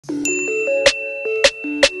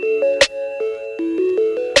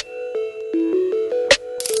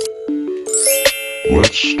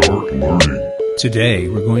Let's start learning. Today,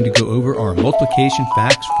 we're going to go over our multiplication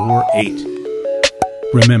facts for 8.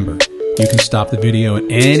 Remember, you can stop the video at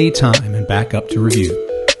any time and back up to review.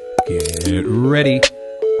 Get ready.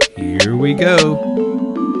 Here we go.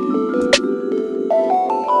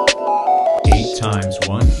 8 times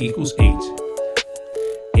 1 equals 8.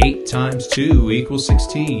 8 times 2 equals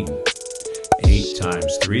 16. 8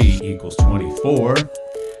 times 3 equals 24.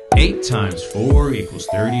 8 times 4 equals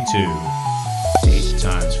 32. 8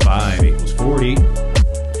 times 5 equals 40.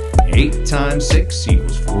 8 times 6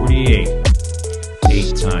 equals 48.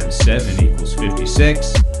 8 times 7 equals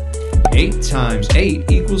 56. 8 times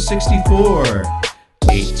 8 equals 64.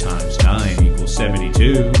 8 times 9 equals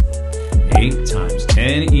 72. 8 times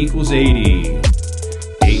 10 equals 80.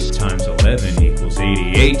 8 times 11 equals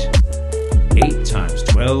 88. 8 times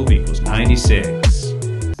 12 equals 96.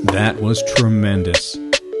 That was tremendous.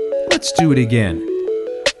 Let's do it again.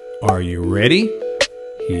 Are you ready?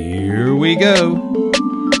 Here we go.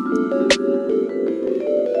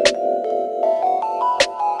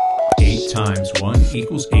 8 times 1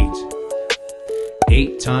 equals 8.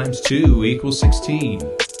 8 times 2 equals 16.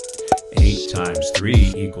 8 times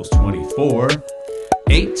 3 equals 24.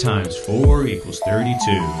 8 times 4 equals 32.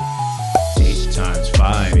 8 times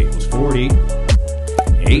 5 equals 40.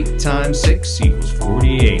 8 times 6 equals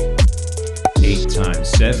 48. 8 times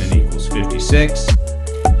 7 equals 56.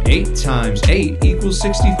 8 times 8 equals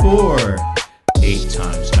 64. 8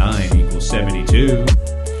 times 9 equals 72.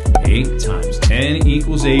 8 times 10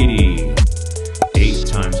 equals 80. 8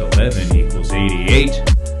 times 11 equals 88.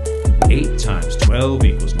 8 times 12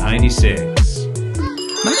 equals 96.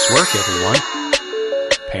 Nice work, everyone.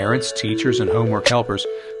 Parents, teachers, and homework helpers,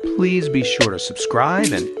 please be sure to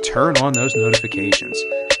subscribe and turn on those notifications.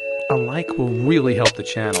 A like will really help the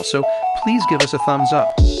channel, so please give us a thumbs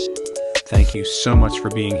up. Thank you so much for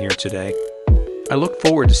being here today. I look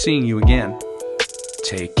forward to seeing you again.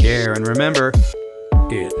 Take care, and remember,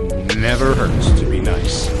 it never hurts to be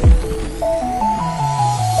nice.